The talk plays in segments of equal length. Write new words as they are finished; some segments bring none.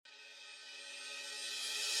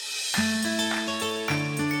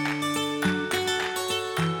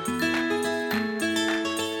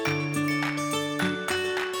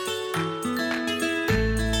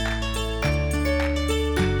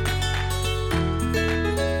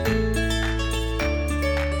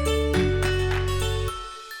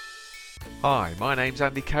Hi, my name's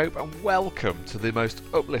Andy Cope and welcome to the most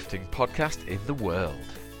uplifting podcast in the world.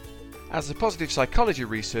 As a positive psychology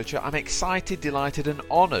researcher, I'm excited, delighted and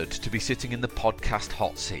honoured to be sitting in the podcast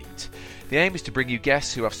hot seat. The aim is to bring you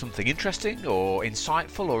guests who have something interesting or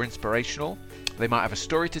insightful or inspirational. They might have a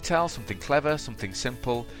story to tell, something clever, something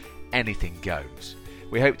simple, anything goes.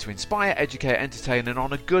 We hope to inspire, educate, entertain and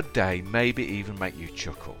on a good day, maybe even make you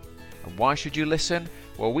chuckle. And why should you listen?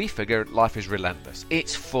 Well, we figure life is relentless.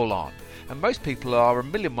 It's full on. And most people are a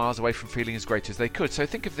million miles away from feeling as great as they could. So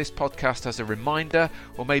think of this podcast as a reminder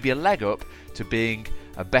or maybe a leg up to being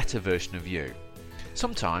a better version of you.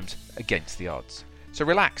 Sometimes against the odds. So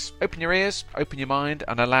relax, open your ears, open your mind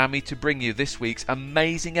and allow me to bring you this week's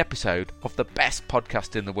amazing episode of the best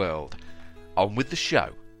podcast in the world. On with the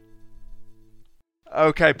show.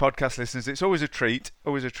 Okay, podcast listeners, it's always a treat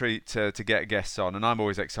to get guests on, and I'm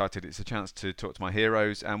always excited. It's a chance to talk to my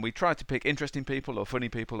heroes, and we try to pick interesting people, or funny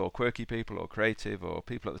people, or quirky people, or creative, or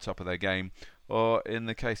people at the top of their game, or in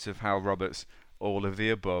the case of Hal Roberts, all of the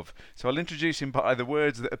above. So I'll introduce him by the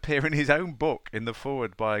words that appear in his own book in the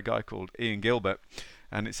foreword by a guy called Ian Gilbert.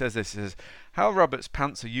 And it says this, Hal Roberts'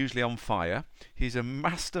 pants are usually on fire. He's a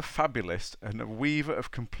master fabulist and a weaver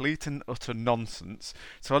of complete and utter nonsense.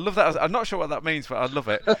 So I love that. I'm not sure what that means, but I love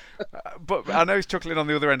it. But I know he's chuckling on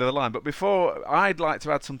the other end of the line. But before, I'd like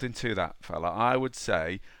to add something to that, fella. I would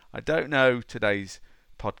say, I don't know today's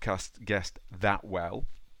podcast guest that well,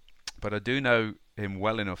 but I do know him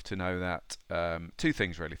well enough to know that two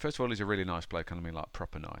things, really. First of all, he's a really nice bloke, and I mean like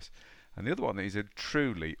proper nice. And the other one, he's a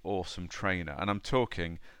truly awesome trainer. And I'm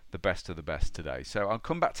talking the best of the best today. So I'll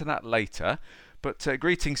come back to that later. But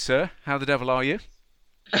greetings, sir. How the devil are you?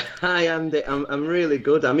 Hi, Andy. I'm really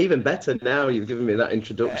good. I'm even better now you've given me that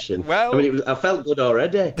introduction. Well, I mean, I felt good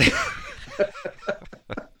already.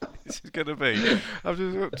 This is going to be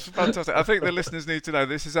it's fantastic. I think the listeners need to know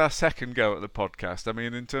this is our second go at the podcast. I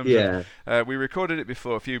mean, in terms of we recorded it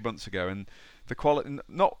before a few months ago, and the quality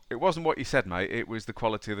it wasn't what you said, mate. It was the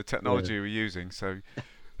quality of the technology we were using. So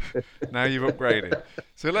now you've upgraded.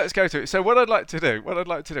 So let's go to it. So what I'd like to do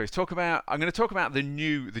is talk about. I'm going to talk about the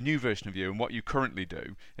new version of you and what you currently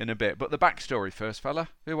do in a bit. But the backstory first, fella.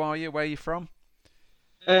 Who are you? Where are you from?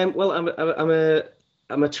 Well,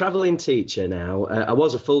 I'm a travelling teacher now. I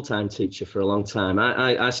was a full-time teacher for a long time.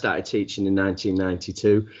 I started teaching in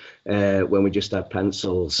 1992 when we just had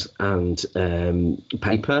pencils and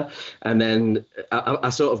paper. And then I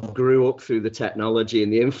sort of grew up through the technology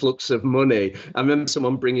and the influx of money. I remember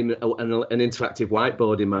someone bringing an interactive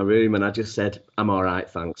whiteboard in my room, and I just said, "I'm all right,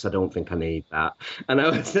 thanks. I don't think I need that." And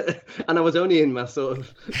I was only in my sort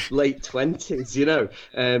of late 20s, you know.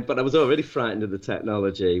 But I was already frightened of the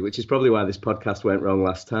technology, which is probably why this podcast went wrong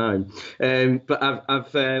last time. But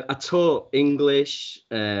I taught English,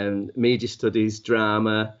 media studies,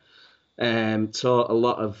 drama, taught a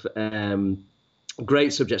lot of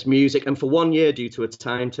great subjects, music, and for 1 year, due to a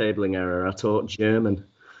timetabling error, I taught German,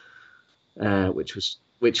 which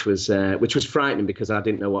was frightening because I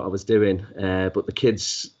didn't know what I was doing, but the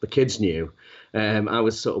kids knew. I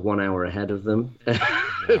was sort of 1 hour ahead of them.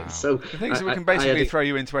 Wow. So we can basically throw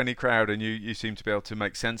you into any crowd and you seem to be able to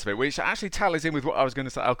make sense of it, which actually tallies in with what I was going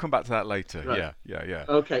to say. I'll come back to that later. Right. Yeah.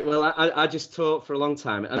 Okay, well, I just taught for a long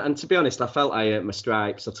time. And to be honest, I felt I earned my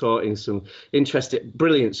stripes. I taught in some interesting,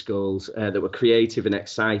 brilliant schools that were creative and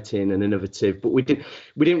exciting and innovative. But we didn't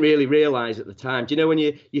really realise at the time. Do you know when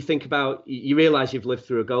you think about, you realise you've lived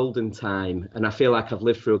through a golden time. And I feel like I've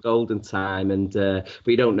lived through a golden time. And but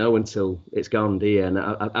you don't know until it's gone, do you? And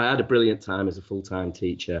I had a brilliant time as a full-time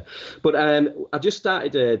teacher. But I just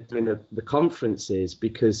started doing the conferences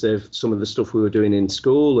because of some of the stuff we were doing in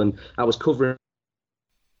school, and I was covering.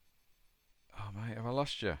 Oh mate, have I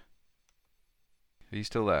lost you? Are you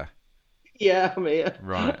still there? Yeah, I'm here.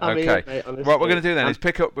 Right. I'm okay. here, mate, honestly. What we're going to do then is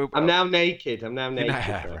pick up. I'm now naked.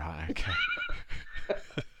 Right. Okay.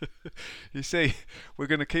 You see, we're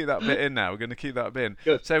going to keep that bit in now. We're going to keep that bit in.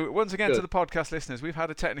 Good. So once again, Good. to the podcast listeners, we've had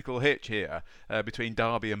a technical hitch here between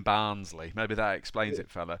Derby and Barnsley. Maybe that explains it,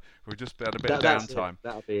 fella. We've just had a bit of downtime.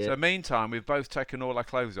 That'll be it. So meantime, we've both taken all our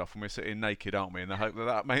clothes off and we're sitting naked, aren't we? In the hope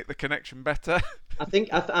that make the connection better. I think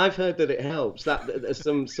I've heard that it helps. That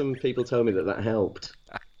some people told me that helped.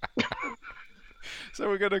 So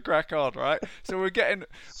we're going to crack on, right? So we're getting,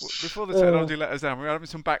 before the technology let us down, we're having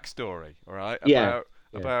some backstory, all right?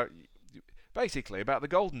 About basically about the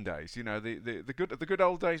golden days, you know, the good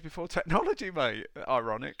old days before technology, mate.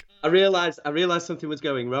 Ironic. I realised something was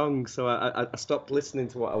going wrong, so I stopped listening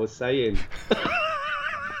to what I was saying.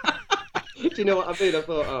 Do you know what I mean? I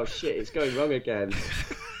thought, oh shit, it's going wrong again.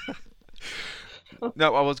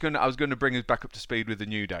 No, I was going to bring us back up to speed with the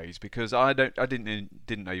new days, because I didn't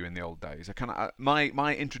know you in the old days.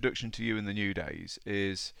 My introduction to you in the new days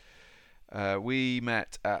is we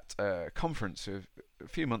met at a conference a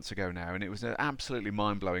few months ago now, and it was an absolutely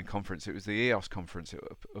mind-blowing conference. It was the EOS conference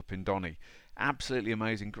up in Donny. Absolutely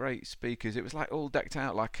amazing, great speakers. It was like all decked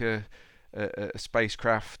out like a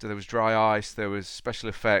spacecraft. There was dry ice, there was special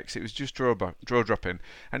effects. It was just jaw dropping,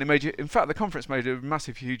 and it made you. In fact, the conference made a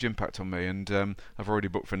massive, huge impact on me, and I've already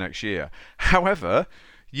booked for next year. However,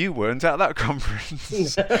 you weren't at that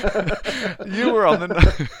conference. You were on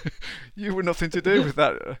the. You were nothing to do with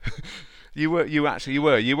that. You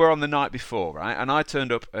were on the night before, right? And I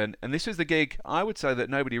turned up, and this was the gig I would say that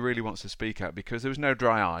nobody really wants to speak at, because there was no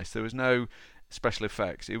dry ice, there was no special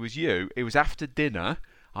effects. It was you. It was after dinner.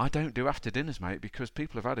 I don't do after dinners, mate, because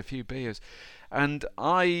people have had a few beers. And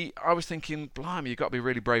I was thinking, blimey, you've got to be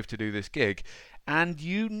really brave to do this gig. And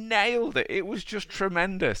you nailed it. It was just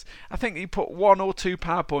tremendous. I think you put 1 or 2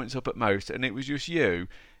 PowerPoints up at most, and it was just you.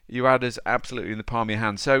 You had us absolutely in the palm of your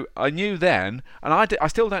hand. So I knew then, and I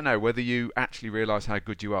still don't know whether you actually realise how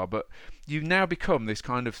good you are, but you've now become this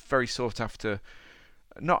kind of very sought after,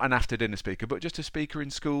 not an after dinner speaker, but just a speaker in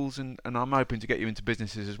schools, and I'm hoping to get you into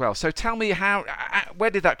businesses as well. So tell me where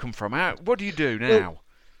did that come from? What do you do now?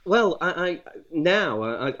 Well, I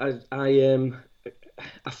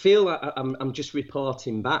feel like I'm just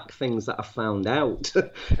reporting back things that I found out,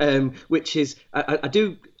 which is I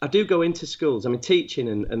do go into schools. I mean, teaching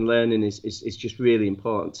and learning is just really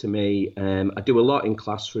important to me. I do a lot in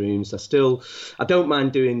classrooms. I don't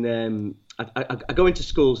mind doing. I go into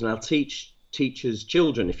schools and I'll teach teachers'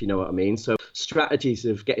 children, if you know what I mean. So strategies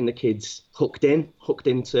of getting the kids hooked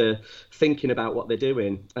into thinking about what they're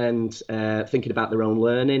doing and thinking about their own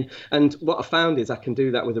learning. And what I found is I can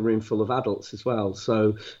do that with a room full of adults as well.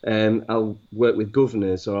 So I'll work with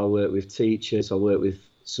governors, or I'll work with teachers, I'll work with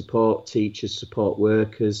support teachers, support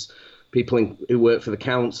workers, people who work for the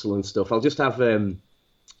council and stuff. I'll just have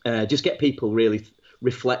just get people really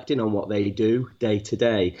reflecting on what they do day to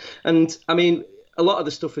day. And I mean, a lot of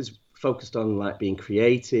the stuff is focused on like being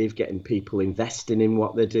creative, getting people investing in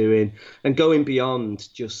what they're doing, and going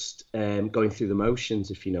beyond just going through the motions,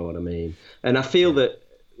 if you know what I mean. And I feel that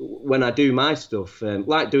when I do my stuff,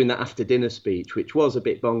 like doing that after dinner speech, which was a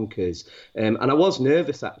bit bonkers, and I was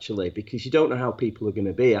nervous actually, because you don't know how people are going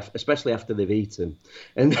to be, especially after they've eaten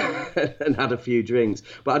and and had a few drinks.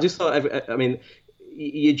 But I just thought, I mean,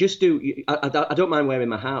 you just do. I don't mind wearing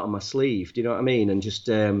my heart on my sleeve. Do you know what I mean? And just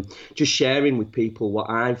sharing with people what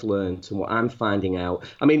I've learned and what I'm finding out.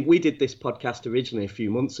 I mean, we did this podcast originally a few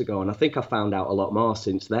months ago, and I think I found out a lot more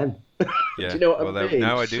since then. Yeah. Do you know what I mean?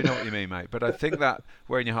 No, I do know what you mean, mate. But I think that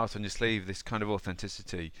wearing your heart on your sleeve, this kind of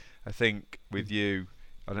authenticity, I think with you,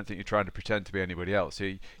 I don't think you're trying to pretend to be anybody else.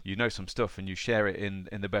 You know some stuff and you share it in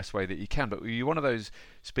the best way that you can. But you're one of those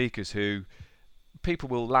speakers who people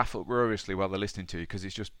will laugh uproariously while they're listening to you, because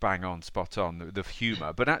it's just bang on, spot on, the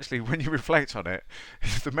humour. But actually, when you reflect on it,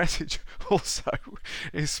 the message also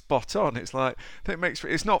is spot on. It's like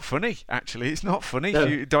it's not funny. Actually, it's not funny if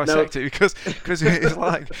you dissect it, because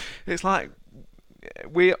it's like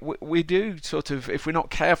we do sort of, if we're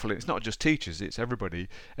not careful, it's not just teachers, it's everybody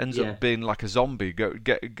ends up being like a zombie.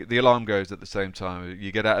 The alarm goes at the same time,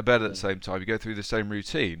 you get out of bed at the same time, you go through the same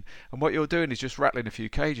routine, and what you're doing is just rattling a few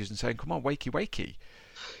cages and saying, come on, wakey.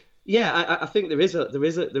 Yeah, I think there is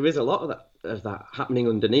a lot of that happening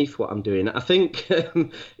underneath what I'm doing. I think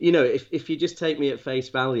if you just take me at face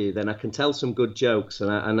value, then I can tell some good jokes,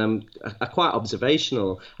 and I'm quite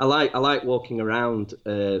observational. I like walking around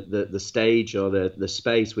the stage or the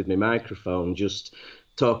space with my microphone, just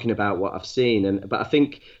talking about what I've seen. But I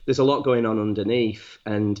think there's a lot going on underneath,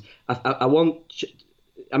 and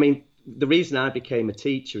I mean, the reason I became a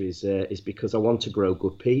teacher is because I want to grow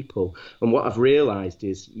good people. And what I've realised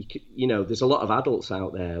is, there's a lot of adults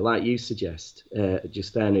out there, like you suggest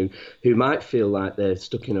just then, who might feel like they're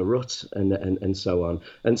stuck in a rut and so on.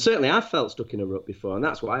 And certainly I've felt stuck in a rut before, and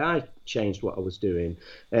that's why I changed what I was doing.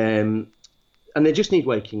 And they just need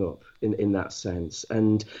waking up in that sense.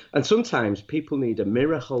 And sometimes people need a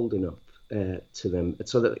mirror holding up to them,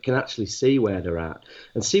 so that they can actually see where they're at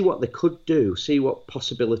and see what they could do, see what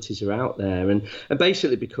possibilities are out there, and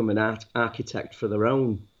basically become an architect for their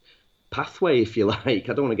own pathway, if you like.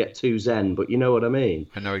 I don't want to get too zen, but you know what I mean.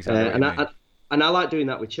 I know exactly what you mean. And I like doing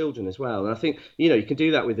that with children as well. And I think, you can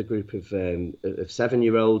do that with a group of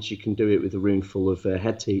 7-year-olds. You can do it with a room full of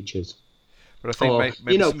head teachers. But I think Or,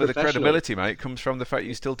 maybe some of the professional. credibility, mate, comes from the fact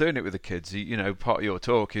you're still doing it with the kids. Part of your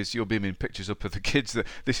talk is you're beaming pictures up of the kids that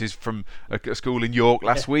this is from a school in York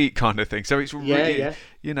last week kind of thing. So it's really,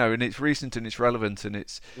 and it's recent and it's relevant and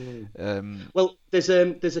it's. Well, there's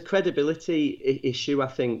a credibility issue, I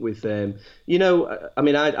think, with I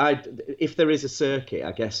mean, I if there is a circuit,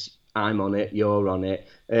 I guess I'm on it, you're on it,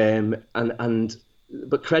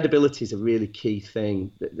 but credibility is a really key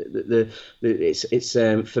thing. It's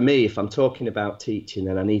for me, if I'm talking about teaching,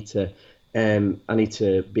 then I need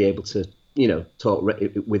to be able to talk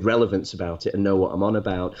with relevance about it and know what I'm on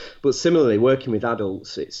about. But similarly, working with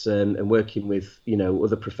adults, it's and working with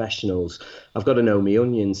other professionals, I've got to know my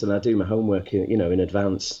onions, and I do my homework in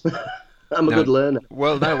advance. I'm a good learner.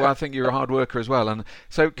 Well, I think you're a hard worker as well. And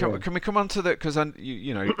so can we come on to that, because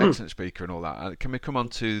excellent speaker and all that. Can we come on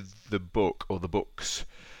to the book or the books?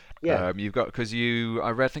 Yeah. You've got, because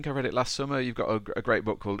I think I read it last summer. You've got a great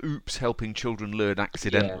book called Oops, Helping Children Learn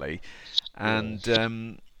Accidentally. And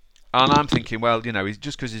I'm thinking, well,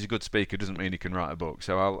 just because he's a good speaker doesn't mean he can write a book.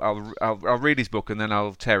 So I'll read his book and then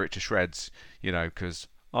I'll tear it to shreds, because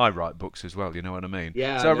I write books as well. You know what I mean?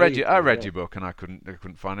 Yeah. So I read your book and I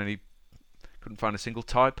couldn't find a single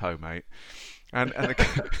typo, mate. And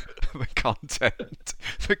the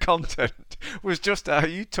content was just how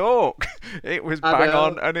you talk. It was bang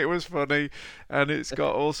on, and it was funny, and it's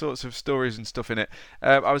got all sorts of stories and stuff in it.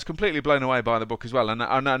 I was completely blown away by the book as well, and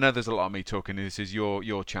I know there's a lot of me talking. This is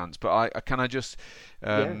your chance, but I just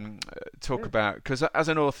talk about, because as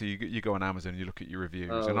an author, you go on Amazon, you look at your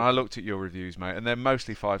reviews, and I looked at your reviews, mate, and they're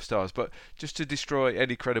mostly 5 stars. But just to destroy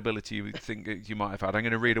any credibility you think you might have had, I'm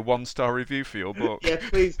going to read a 1-star review for your book. Yeah,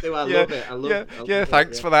 please do. I love it.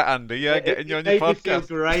 Thanks for that, Andy. Getting you on your podcast. It made me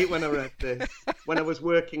feel great when I read this. When I was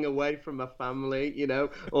working away from my family,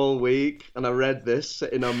 all week, and I read this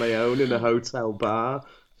sitting on my own in a hotel bar,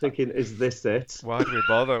 thinking, is this it? Why do we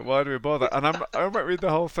bother? And I won't read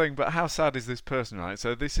the whole thing, but how sad is this person, right?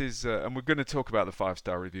 So this is, and we're going to talk about the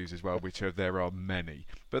 5-star reviews as well, which there are many.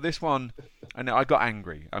 But this one, and I got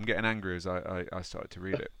angry. I'm getting angry as I started to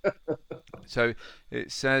read it. So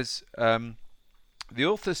it says, the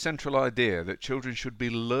author's central idea that children should be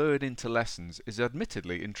lured into lessons is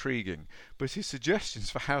admittedly intriguing, but his suggestions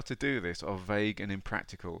for how to do this are vague and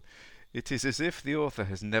impractical. It is as if the author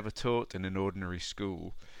has never taught in an ordinary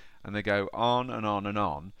school. And they go on and on and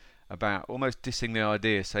on about almost dissing the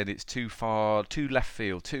idea, saying it's too far, too left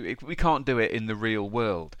field, we can't do it in the real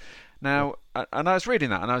world. Now, and I was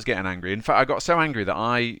reading that and I was getting angry. In fact, I got so angry that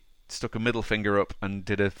I stuck a middle finger up and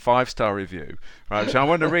did a 5-star review. Right, so I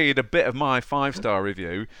want to read a bit of my 5-star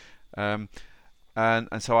review. And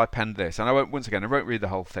so I penned this, and I won't read the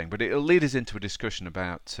whole thing, but it'll lead us into a discussion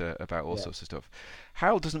about all sorts of stuff.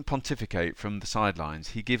 Hal doesn't pontificate from the sidelines.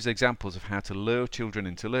 He gives examples of how to lure children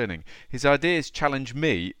into learning. His ideas challenge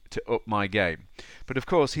me to up my game. But of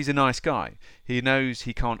course, he's a nice guy. He knows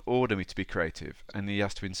he can't order me to be creative, and he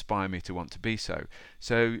has to inspire me to want to be so.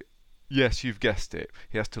 So, yes, you've guessed it.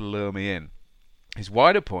 He has to lure me in. His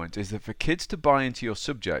wider point is that for kids to buy into your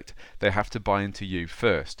subject, they have to buy into you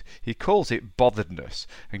first. He calls it botheredness.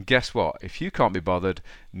 And guess what? If you can't be bothered,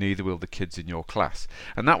 neither will the kids in your class.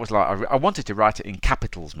 And that was like, I wanted to write it in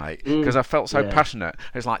capitals, mate, because I felt so passionate.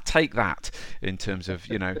 It was like, take that, in terms of,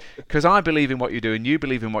 because I believe in what you're doing, you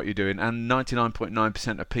believe in what you're doing, and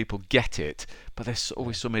 99.9% of people get it. But there's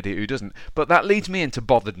always some idiot who doesn't. But that leads me into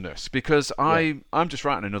botheredness, because I'm just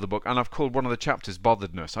writing another book, and I've called one of the chapters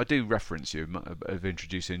botheredness. I do reference you of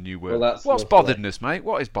introducing a new word. What's botheredness, mate?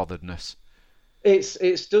 What is botheredness?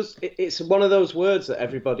 It's one of those words that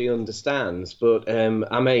everybody understands, but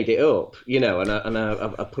I made it up, and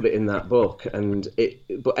I put it in that book,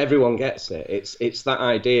 but everyone gets it. It's that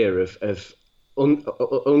idea of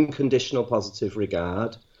unconditional positive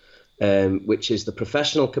regard. Which is the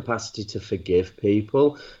professional capacity to forgive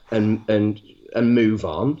people and move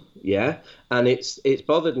on, and it's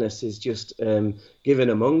botheredness is just giving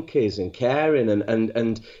a monkeys and caring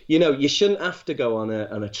and you shouldn't have to go on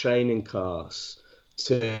a training course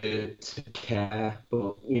to care,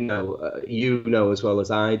 but as well as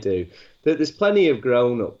I do that there's plenty of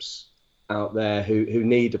grown-ups out there who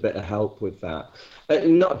need a bit of help with that.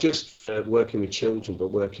 Not just working with children, but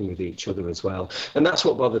working with each other as well. And that's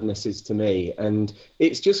what botheredness is to me. And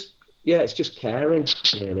it's just caring,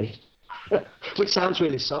 really. Which sounds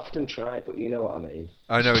really soft and trite, but you know what I mean.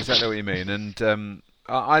 I know exactly what you mean. And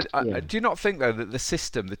I do you not think, though, that the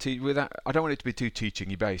system, I don't want it to be too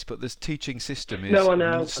teaching-y based, but this teaching system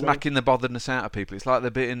is smacking the botheredness out of people. It's like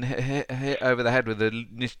they're being hit over the head with a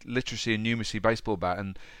literacy and numeracy baseball bat,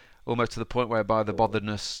 and almost to the point whereby the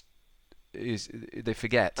botheredness is they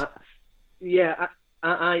forget.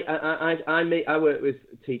 I work with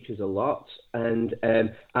teachers a lot, and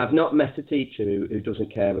I've not met a teacher who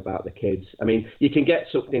doesn't care about the kids. I mean, you can get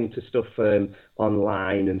sucked into stuff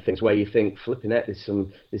online and things where you think, flipping it, there's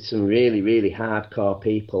some really really hardcore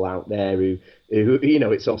people out there who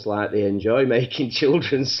it's almost like they enjoy making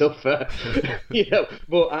children suffer,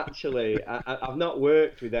 But actually, I've not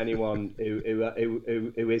worked with anyone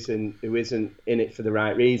who isn't in it for the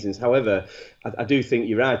right reasons. However, I do think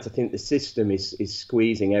you're right. I think the system is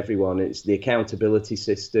squeezing everyone. It's the accountability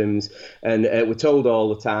systems, and we're told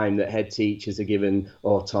all the time that head teachers are given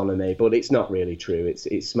autonomy, but it's not really true.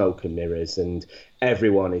 It's smoke and mirrors, and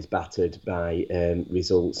everyone is battered by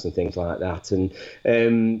results and things like that.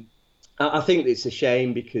 And I think it's a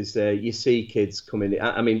shame because you see kids coming.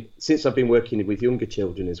 I mean, since I've been working with younger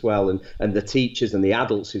children as well, and the teachers and the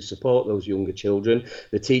adults who support those younger children,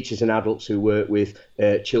 the teachers and adults who work with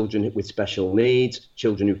children with special needs,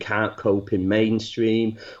 children who can't cope in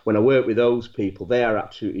mainstream. When I work with those people, they are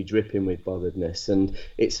absolutely dripping with botheredness. And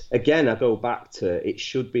it's, again, I go back to, it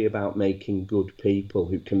should be about making good people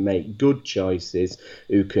who can make good choices,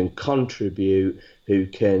 who can contribute, who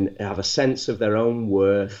can have a sense of their own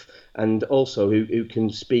worth, and also who can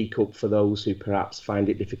speak up for those who perhaps find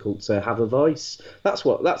it difficult to have a voice. That's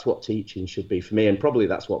what teaching should be for me, and probably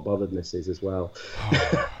that's what botheredness is as well.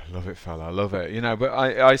 Oh, I love it, fella. I love it. But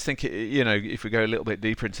I think if we go a little bit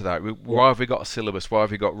deeper into that, why have we got a syllabus? Why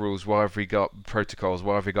have we got rules? Why have we got protocols?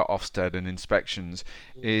 Why have we got Ofsted and inspections?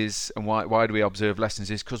 And why do we observe lessons?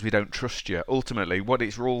 Is because we don't trust you. Ultimately, what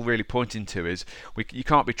it's all really pointing to is you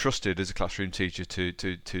can't be trusted as a classroom teacher to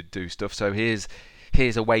do stuff. So here's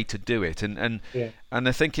a way to do it, and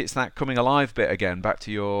I think it's that coming alive bit again, back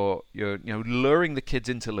to your luring the kids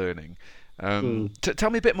into learning. Tell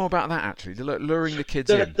me a bit more about that, actually, luring the kids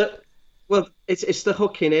in. Well, it's the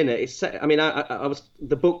hooking in it.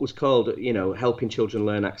 The book was called Helping Children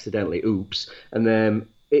Learn Accidentally. Oops, and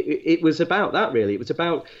it was about that, really. It was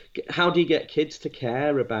about how do you get kids to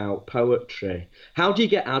care about poetry? How do you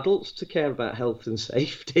get adults to care about health and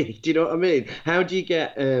safety? Do you know what I mean? How do you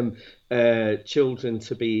get children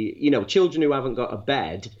to be, children who haven't got a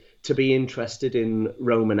bed to be interested in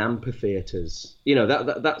Roman amphitheatres?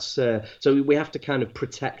 That's so we have to kind of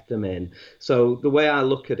protect them in. So the way I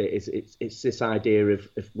look at it is it's this idea of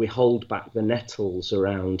if we hold back the nettles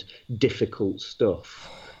around difficult stuff.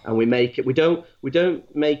 And we don't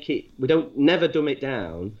never dumb it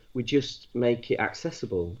down. We just make it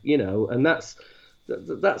accessible, and that's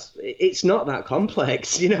it's not that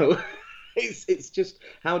complex, It's just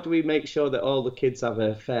how do we make sure that all the kids have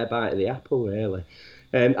a fair bite of the apple, really.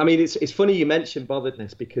 It's funny you mentioned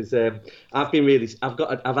botheredness because I've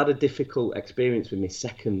had a difficult experience with my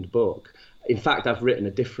second book. In fact, I've written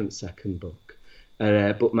a different second book.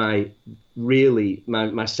 But my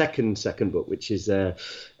second book, which is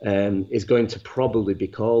going to probably be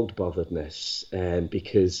called botheredness,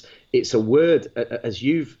 because it's a word, as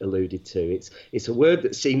you've alluded to, it's a word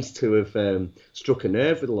that seems to have struck a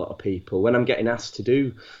nerve with a lot of people. When I'm getting asked to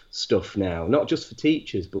do stuff now, not just for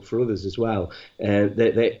teachers but for others as well,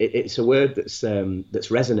 it's a word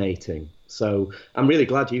that's resonating. So I'm really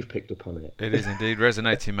glad you've picked up on it. It is indeed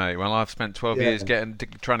resonating, mate. Well, I've spent 12 years trying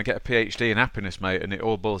to get a PhD in happiness, mate, and it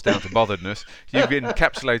all boils down to botheredness. You've been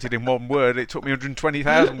encapsulated in one word. It took me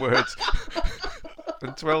 120,000 words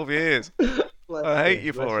in 12 years. I hate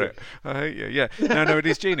you for it. I hate you. Yeah. No, it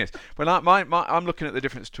is genius. Well, I'm looking at the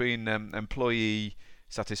difference between employee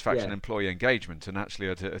satisfaction, employee engagement, and actually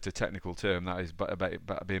at a technical term that is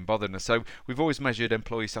about being botheredness. So we've always measured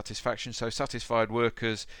employee satisfaction. So satisfied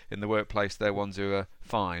workers in the workplace, they're ones who are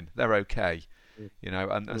fine, they're okay.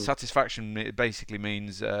 And satisfaction basically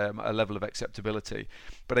means a level of acceptability,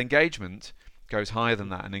 but engagement goes higher than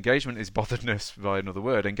that, and engagement is botheredness by another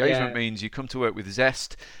word. Engagement means you come to work with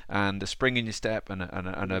zest and a spring in your step and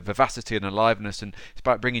a vivacity and aliveness, and it's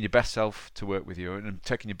about bringing your best self to work with you and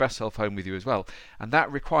taking your best self home with you as well, and that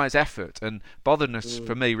requires effort. And botheredness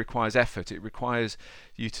for me requires effort. It requires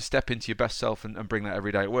you to step into your best self and bring that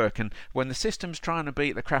every day at work. And when the system's trying to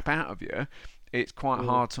beat the crap out of you, it's quite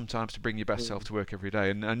hard sometimes to bring your best self to work every day.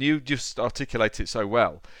 And you just articulate it so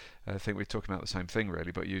well. I think we're talking about the same thing,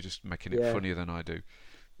 really, but you're just making it funnier than I do.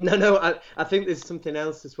 No, I think there's something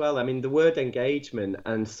else as well. I mean, the word engagement,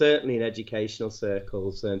 and certainly in educational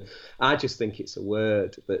circles, and I just think it's a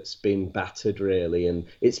word that's been battered, really. And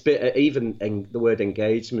even the word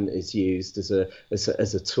engagement is used as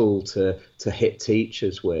a tool to hit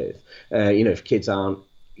teachers with. If kids aren't,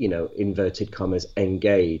 inverted commas,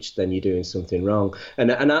 engaged, then you're doing something wrong.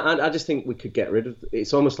 And I just think we could get rid of.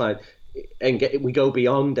 It's almost like we go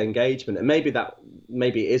beyond engagement, and maybe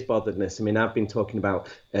it is botheredness. I mean, I've been talking about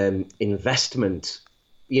investment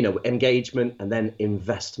engagement, and then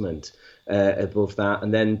investment above that.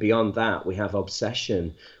 And then beyond that, we have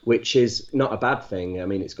obsession, which is not a bad thing. I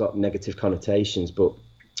mean, it's got negative connotations, but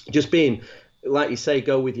just being, like you say,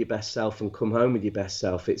 go with your best self and come home with your best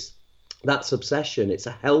self. That's obsession. It's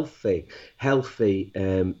a healthy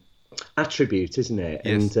attribute, isn't it?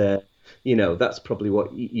 Yes. And that's probably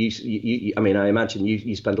what you I mean, I imagine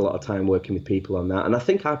you spend a lot of time working with people on that, and I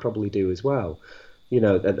think I probably do as well.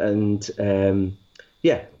 It's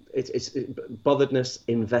botheredness,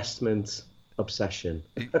 investment, obsession.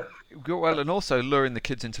 Well, and also luring the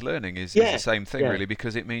kids into learning is the same thing, really,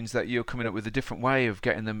 because it means that you're coming up with a different way of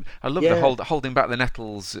getting them. I love the holding back the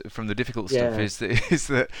nettles from the difficult stuff. Is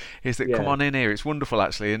that come on in here? It's wonderful,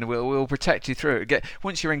 actually, and we'll protect you through it.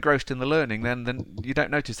 Once you're engrossed in the learning, then you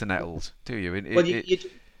don't notice the nettles, do you? I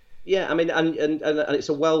mean, and it's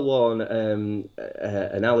a well-worn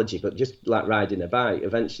analogy, but just like riding a bike,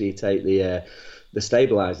 eventually you take the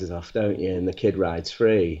stabilizers off, don't you? And the kid rides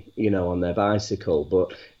free, on their bicycle.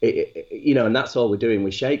 But and that's all we're doing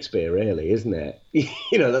with Shakespeare, really, isn't it?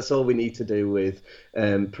 That's all we need to do with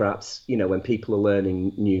perhaps when people are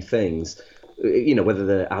learning new things. Whether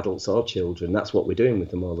they're adults or children, that's what we're doing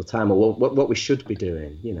with them all the time, or what we should be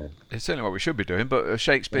doing, It's certainly what we should be doing, but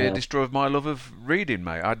Shakespeare destroyed my love of reading,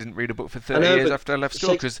 mate. I didn't read a book for 30 years after I left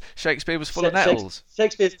school because Shakespeare was full of nettles.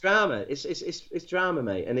 Shakespeare's drama. It's drama,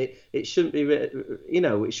 mate, and it shouldn't be,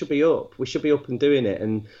 it should be up. We should be up and doing it,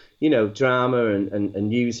 and, drama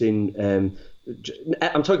and using,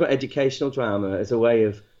 I'm talking about educational drama as a way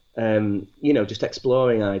of, just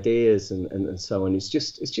exploring ideas and so on. It's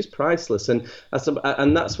just priceless, and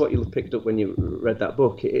that's what you picked up when you read that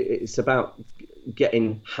book. It's about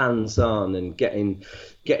getting hands-on and getting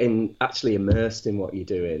actually immersed in what you're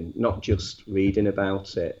doing, not just reading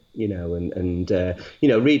about it. Reading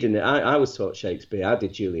it. I was taught Shakespeare. I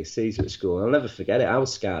did Julius Caesar at school, and I'll never forget it. I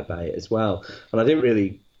was scarred by it as well, and I didn't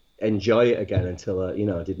really enjoy it again until I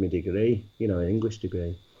did my degree, an English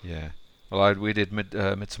degree. Yeah. Well, we did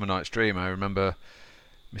Midsummer Night's Dream. I remember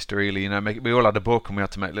Mr. Ely, we all had a book and we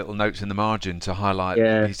had to make little notes in the margin to highlight.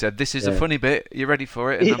 Yeah. He said, "This is a funny bit. You ready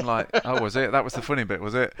for it?" And I'm like, "Oh, was it? That was the funny bit,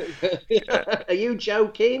 was it?" Are you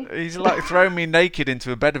joking? He's like throwing me naked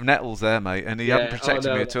into a bed of nettles there, mate, and he hadn't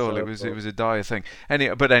protected me at all. It was a dire thing.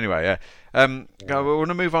 Anyway, I want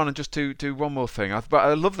to move on and just do one more thing. But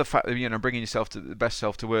I love the fact that bringing yourself to the best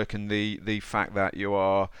self to work, and the fact that you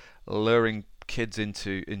are luring kids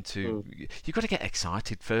into you've got to get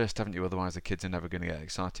excited first, haven't you? Otherwise the kids are never going to get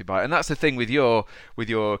excited by it. And that's the thing with your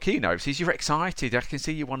keynotes, is you're excited. I can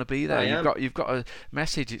see you want to be there. You've got a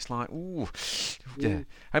message. It's like, ooh, yeah.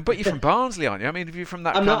 But you're from Barnsley, aren't you? I mean, if you're from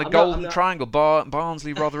that golden triangle,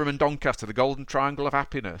 Barnsley, Rotherham and Doncaster, the golden triangle of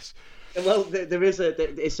happiness. Well,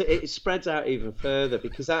 it spreads out even further,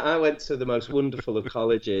 because I went to the most wonderful of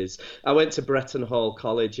colleges. I went to Bretton Hall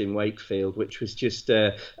College in Wakefield, which was just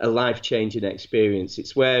a life-changing experience.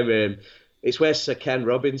 It's where Sir Ken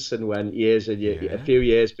Robinson went a few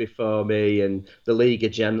years before me, and the League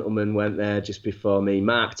of Gentlemen went there just before me.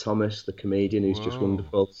 Mark Thomas, the comedian, who's just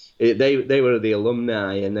wonderful. They were the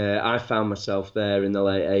alumni, and I found myself there in the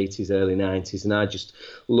late 80s, early 90s, and I just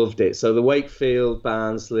loved it. So the Wakefield,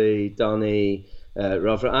 Barnsley, Donny,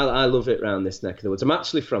 Rotherham, I love it around this neck of the woods. I'm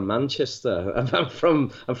actually from Manchester. I'm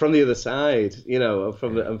from the other side. I'm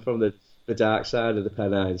from the dark side of the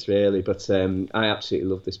Pennines, really, but I absolutely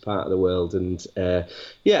love this part of the world, and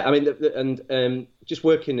just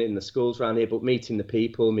working in the schools around here, but meeting the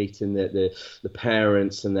people, meeting the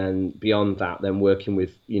parents, and then beyond that, then working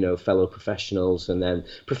with fellow professionals, and then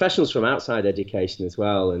professionals from outside education as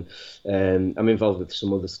well, and I'm involved with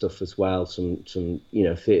some other stuff as well, some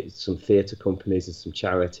theatre companies and some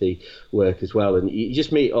charity work as well, and you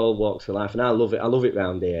just meet all walks of life, and I love it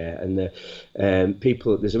around here, and the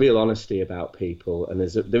people, there's a real honesty about people, and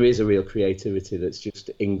there is a real creativity that's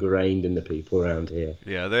just ingrained in the people around here.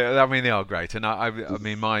 Yeah, they are great, and I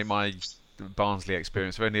mean my Barnsley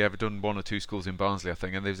experience, I've only ever done one or two schools in Barnsley, I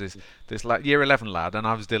think, and there's this year 11 lad, and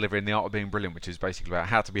I was delivering The Art of Being Brilliant, which is basically about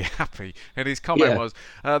how to be happy, and his comment was,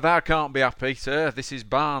 "Thou can't be happy, sir, this is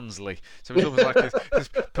Barnsley." So it's almost like this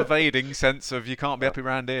pervading sense of, you can't be happy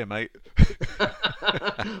round here, mate.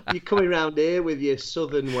 You're coming round here with your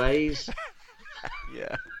southern ways.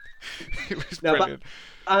 Yeah. It was brilliant.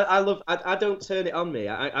 But I don't turn it on me.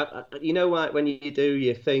 I when you do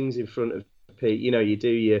your things in front of people, you do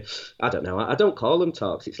your, I don't know, I don't call them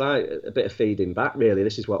talks. It's like a bit of feeding back, really.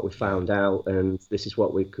 This is what we found out, and this is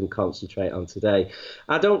what we can concentrate on today.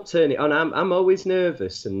 I don't turn it on. I'm always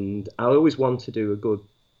nervous, and I always want to do a good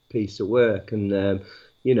piece of work, and I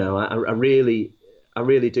really, I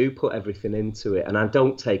really do put everything into it, and I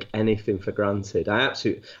don't take anything for granted. I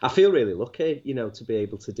feel really lucky, to be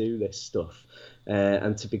able to do this stuff.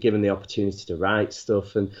 And to be given the opportunity to write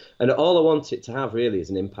stuff, and all I want it to have really is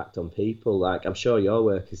an impact on people. Like, I'm sure your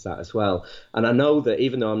work is that as well. And I know that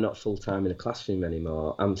even though I'm not full time in a classroom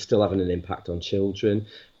anymore, I'm still having an impact on children,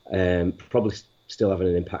 probably still having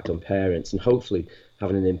an impact on parents, and hopefully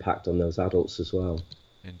having an impact on those adults as well.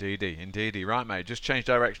 Indeedy. Right, mate, just change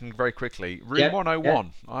direction very quickly. Room 101.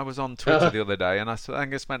 Yeah. I was on Twitter the other day, and I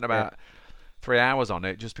think I spent about 3 hours on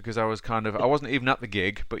it, just because I wasn't even at the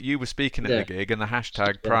gig, but you were speaking at the gig, and the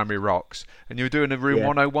hashtag Primary Rocks, and you were doing a Room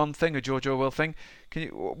 101 thing, a George Orwell thing.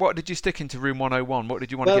 What did you stick into Room 101? What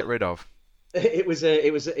did you want to get rid of? It was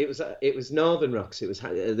Northern Rocks. There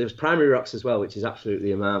was Primary Rocks as well, which is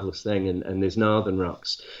absolutely a marvellous thing, and there's Northern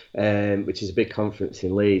Rocks, which is a big conference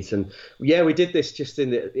in Leeds. And we did this just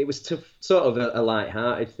it was sort of a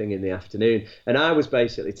light-hearted thing in the afternoon, and I was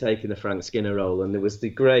basically taking the Frank Skinner role, and there was the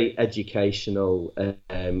great educational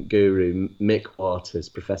guru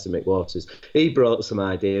Professor Mick Waters. He brought some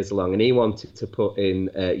ideas along, and he wanted to put in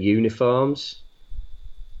uniforms,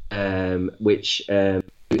 which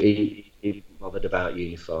he bothered about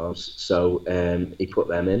uniforms, so he put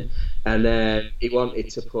them in, and he wanted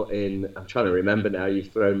to put in, I'm trying to remember now,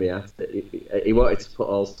 you've thrown me at it, he wanted to put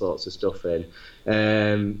all sorts of stuff in.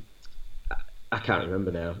 I can't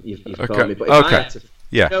remember now, you've caught me, but if I had to,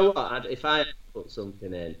 you know what, if I had to put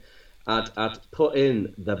something in, I'd put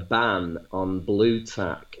in the ban on blue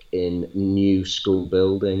tack in new school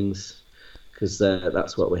buildings, because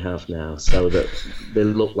that's what we have now, so that they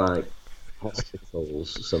look like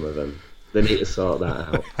hospitals, some of them. They need to sort that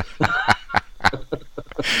out.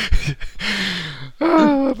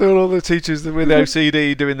 All the teachers with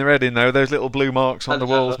OCD doing their head in, though. Those little blue marks on the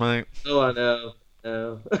walls, mate. Oh, I know.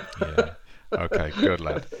 Yeah. Okay, good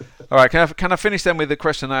lad. All right, can I finish then with the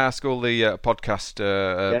question I ask all the podcast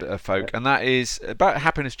folk, and that is about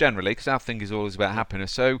happiness generally, because our thing is always about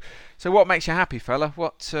happiness. So what makes you happy, fella?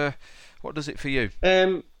 What does it for you?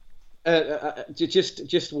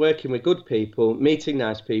 Just working with good people, meeting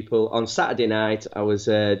nice people. On Saturday night, I was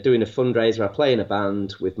doing a fundraiser. I play in a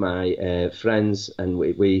band with my friends, and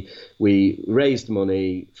we raised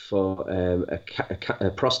money for a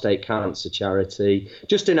prostate cancer charity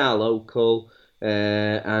just in our local,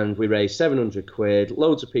 and we raised £700.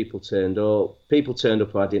 Loads of people turned up. People turned up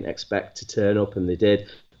who I didn't expect to turn up, and they did.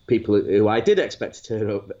 People who I did expect to turn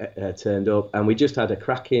up turned up, and we just had a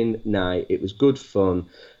cracking night. It was good fun.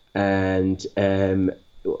 And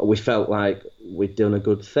we felt like we'd done a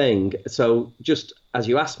good thing. So just as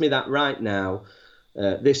you asked me that right now,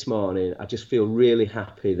 this morning, I just feel really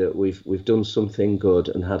happy that we've done something good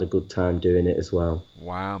and had a good time doing it as well.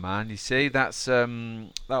 Wow, man! You see, that's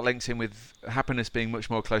that links in with happiness being much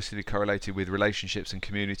more closely correlated with relationships and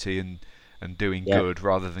community and doing good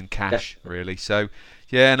rather than cash, really. So,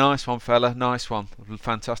 yeah, nice one, fella. Nice one.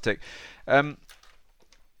 Fantastic. Have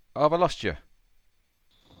I lost you?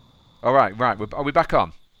 All right. Are we back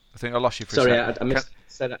on? I think I lost you for a second. Sorry, I missed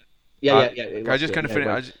that. Yeah. I just going to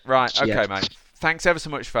finish. Right. Okay, mate. Thanks ever so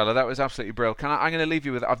much, fella. That was absolutely brilliant. I'm going to leave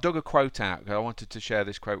you with. I've dug a quote out. I wanted to share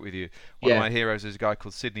this quote with you. One of my heroes is a guy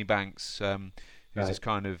called Sydney Banks, who's this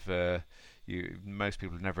kind of. Most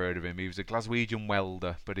people have never heard of him. He was a Glaswegian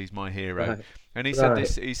welder, but he's my hero. Right. And he said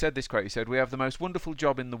this. He said this quote. He said, "We have the most wonderful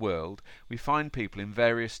job in the world. We find people in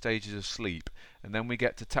various stages of sleep, and then we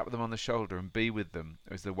get to tap them on the shoulder and be with them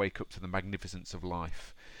as they wake up to the magnificence of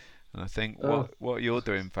life." And I think what you're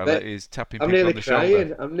doing, fella, is tapping people on the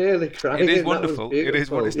shoulder. I'm nearly crying. It is wonderful. It is.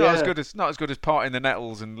 It's not as good as parting the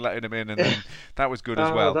nettles and letting them in, and then that was good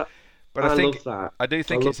as well. But I think love that. I do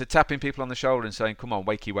think it's a tapping people on the shoulder and saying, "Come on,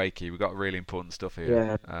 wakey, we've got really important stuff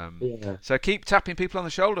here." So keep tapping people on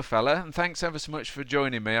the shoulder, fella, and thanks ever so much for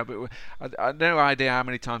joining me. I had no idea how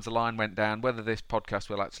many times the line went down, whether this podcast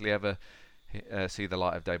will actually ever see the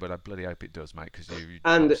light of day, but I bloody hope it does, mate, because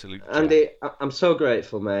Andy, I'm so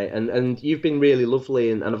grateful, mate, and you've been really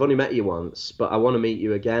lovely, and I've only met you once, but I want to meet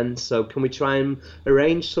you again, so can we try and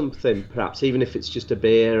arrange something, perhaps, even if it's just a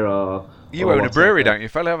beer or... You own a brewery, don't you,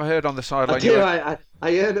 fella? I've heard on the sideline. I do,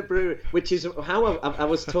 I own a brewery, which is how I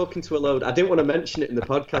was talking to a load. I didn't want to mention it in the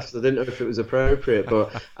podcast, I didn't know if it was appropriate,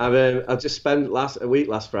 but I just spent a week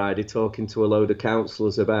last Friday talking to a load of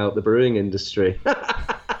councillors about the brewing industry.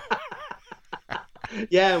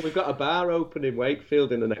 Yeah, we've got a bar open in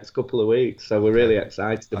Wakefield in the next couple of weeks, so we're really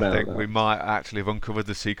excited about that. I think we might actually have uncovered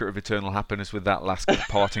the secret of eternal happiness with that last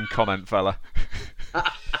parting comment, fella.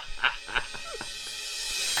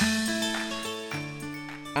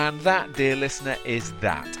 And that, dear listener, is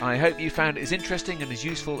that. I hope you found it as interesting and as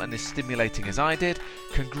useful and as stimulating as I did.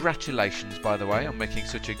 Congratulations, by the way, on making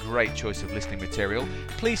such a great choice of listening material.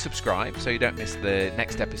 Please subscribe so you don't miss the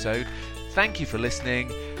next episode. Thank you for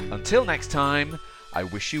listening. Until next time, I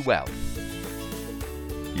wish you well.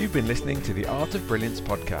 You've been listening to the Art of Brilliance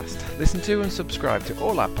podcast. Listen to and subscribe to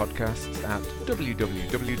all our podcasts at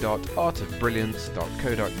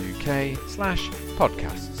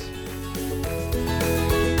www.artofbrilliance.co.uk/podcasts.